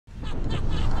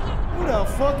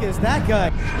fuck is that guy?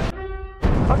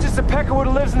 I'm just a peckerwood who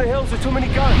lives in the hills with too many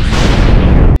guns.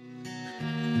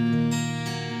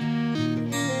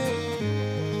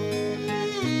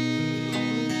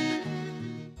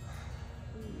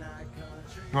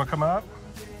 You wanna come up?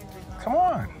 Come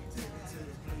on.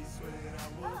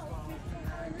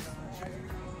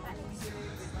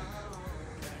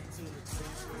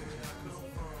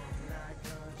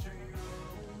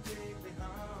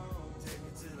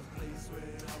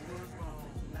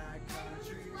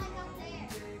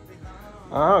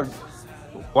 Oh,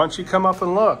 why don't you come up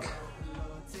and look?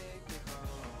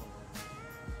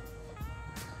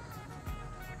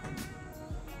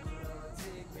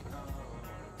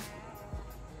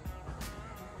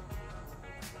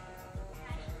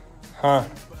 Huh?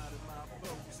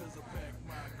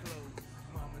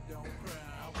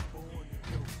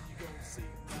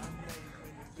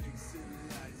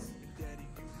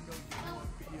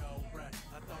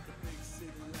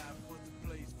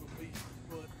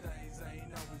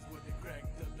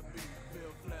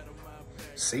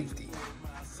 Safety.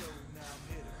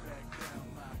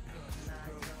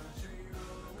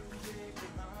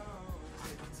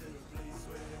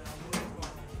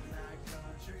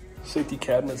 Safety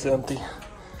cabinet's empty.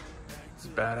 It's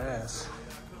badass.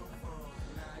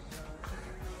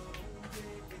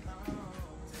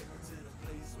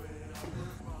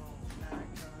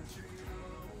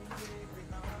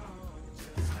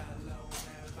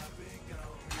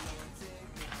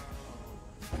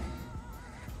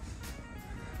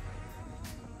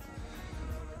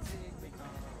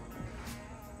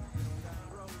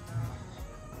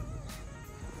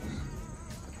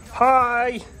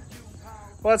 Hi,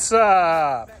 what's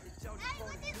up? Hey,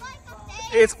 what's it like up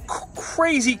there? It's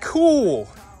crazy cool.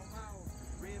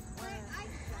 Do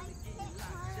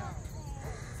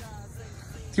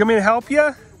you want me to help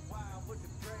you?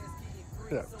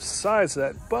 Look at the size of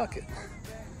that bucket.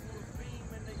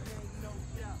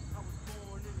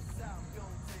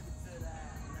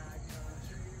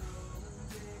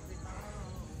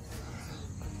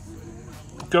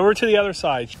 Go over to the other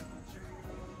side.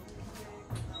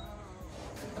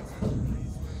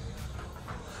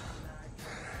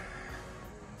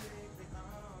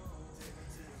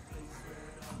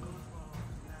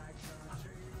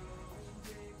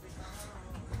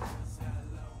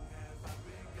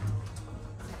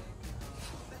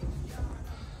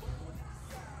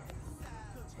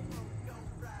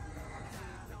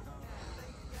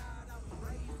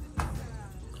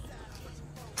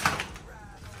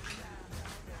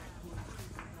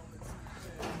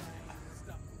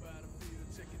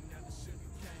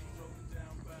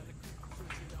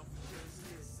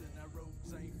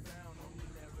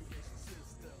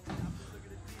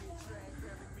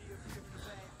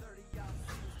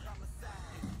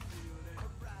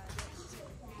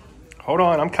 Hold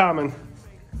on, I'm coming.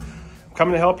 I'm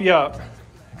coming to help you up.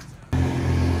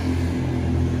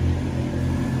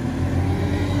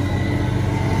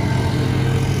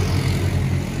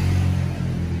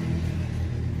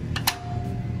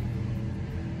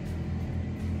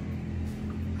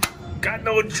 Got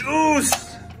no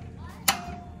juice.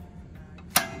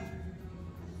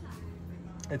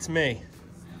 It's me.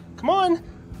 Come on.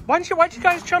 Why'd you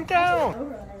guys jump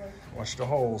down? Watch the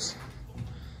holes.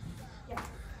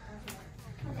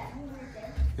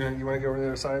 You want to go over to the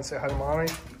other side and say hi to mommy?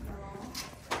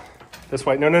 This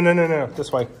way. No.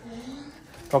 This way.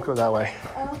 Don't go that way.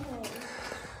 Okay.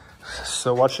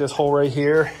 So watch this hole right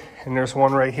here, and there's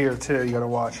one right here too. You gotta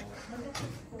watch.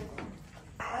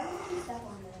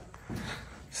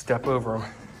 Step over them.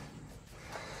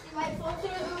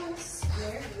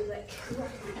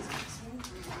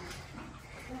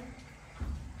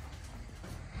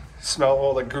 Smell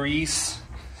all the grease.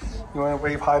 You want to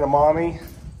wave hi to mommy?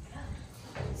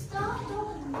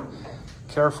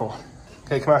 Careful.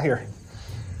 Okay, come out here.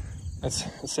 Let's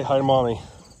say hi to mommy.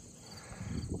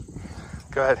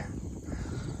 Go ahead.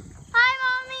 Hi,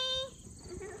 mommy.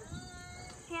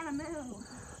 Can't move.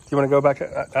 Do you want to go back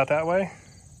out that way?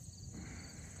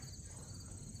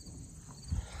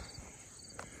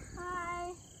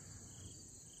 Hi.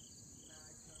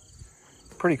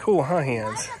 Pretty cool, huh,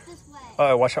 hands? Up this way.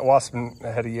 Oh, watch that wasp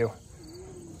ahead of you.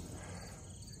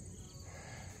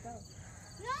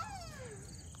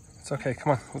 It's okay,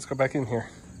 come on, let's go back in here.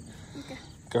 Okay.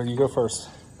 Go, you go first.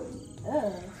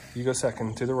 You go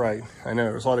second, to the right. I know,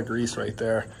 there's a lot of grease right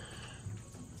there.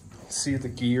 See the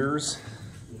gears?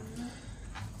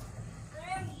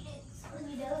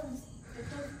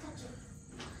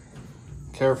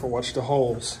 Careful, watch the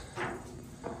holes.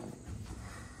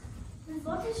 There's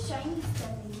lots of shiny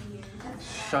stuff in here.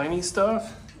 Shiny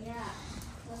stuff? Yeah,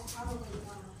 that's probably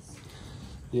glass.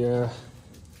 Yeah.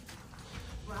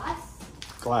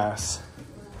 glass.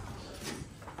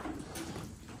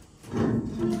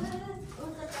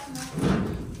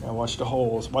 Now watch the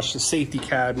holes. Watch the safety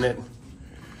cabinet.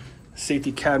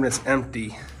 Safety cabinet's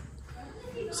empty.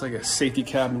 It's like a safety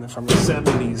cabinet from the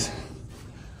 70s.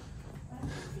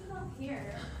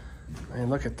 And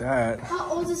look at that.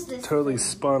 How old is this? Totally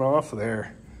spun off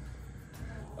there.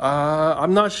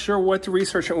 I'm not sure what to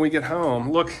research when we get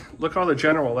home. Look all the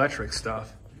General Electric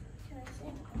stuff.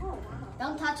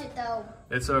 Don't touch it though.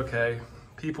 It's okay.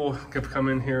 People can come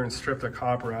in here and strip the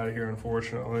copper out of here,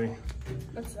 unfortunately.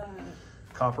 What's that?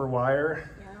 Copper wire.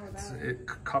 Yeah,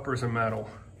 Copper's a metal.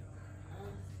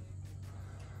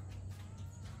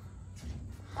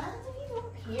 Why does it go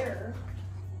up here?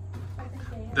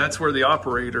 That's where the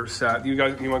operator sat. You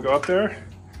want to go up there?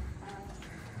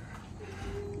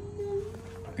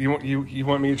 You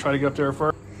want me to try to get up there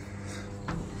first?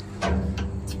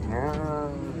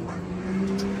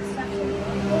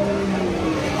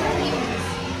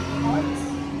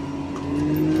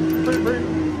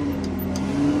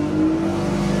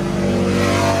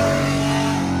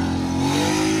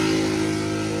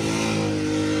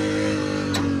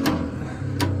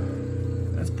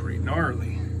 That's pretty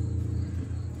gnarly.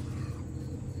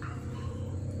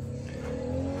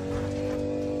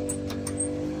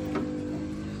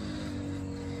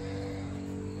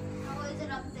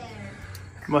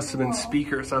 Must have been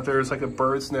speakers out there. It's like a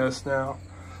bird's nest now.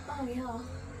 Oh yeah.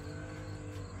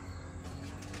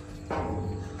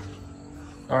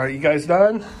 All right, you guys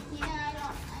done? Yeah, I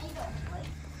don't like.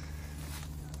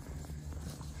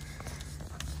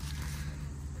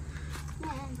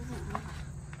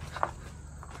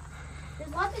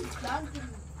 There's lots of junk in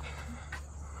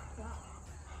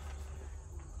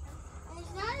and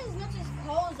it's not as much as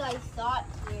coal as I thought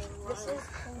it was.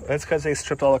 That's because they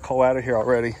stripped all the coal out of here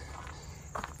already.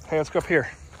 Hey, let's go up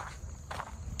here.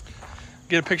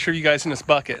 Get a picture of you guys in this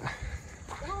bucket.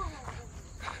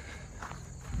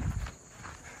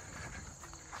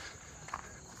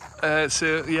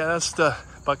 So yeah, that's the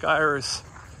Bucyrus.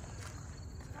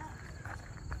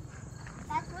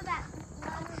 That's where that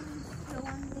the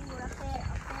one we were up there.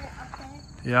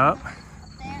 Yeah. Up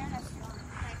there and a strong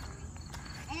factory.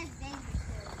 And it's dangerous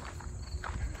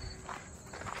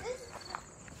too. This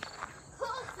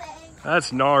cool thing.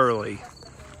 That's gnarly.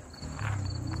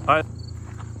 They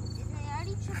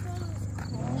already tripped all those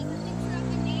coal. You can picture up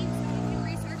the names so we can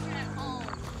research it at home.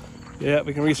 Yeah,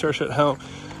 we can research it at home.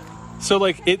 So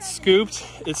like it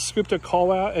scooped a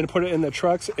coal out and put it in the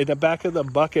trucks, and the back of the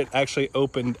bucket actually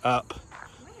opened up.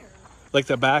 Where? Like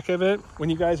the back of it,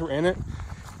 when you guys were in it,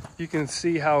 you can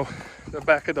see how the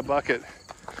back of the bucket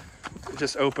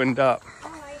just opened up.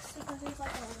 Oh, I see, because there's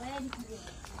like a lead here.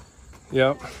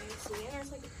 Yep.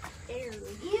 There's like air.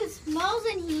 Ew, it smells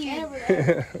in here.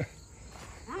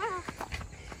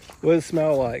 What does it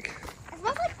smell like? It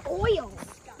smells like oil.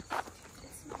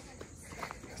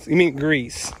 You mean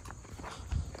grease?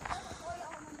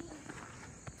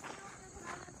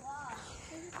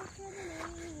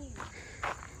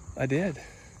 I did.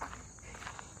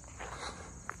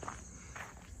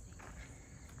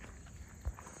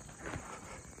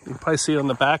 You can probably see it on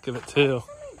the back of it too.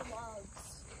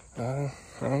 I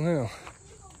don't know.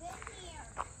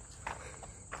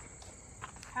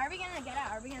 How are we gonna get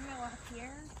out? Are we gonna go up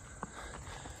here?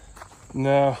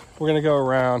 No, we're gonna go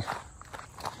around.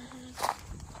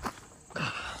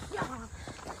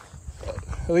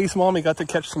 At least Mommy got to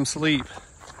catch some sleep.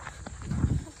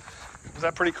 Was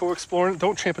that pretty cool exploring?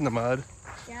 Don't tramp in the mud.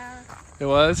 Yeah. It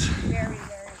was? Very, very cool.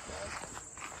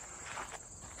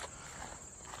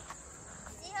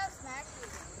 See how smashed it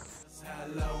is? How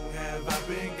long have I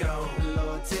been gone?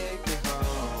 Lord, take me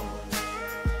home.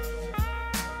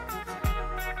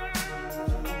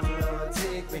 Lord,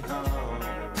 take me home.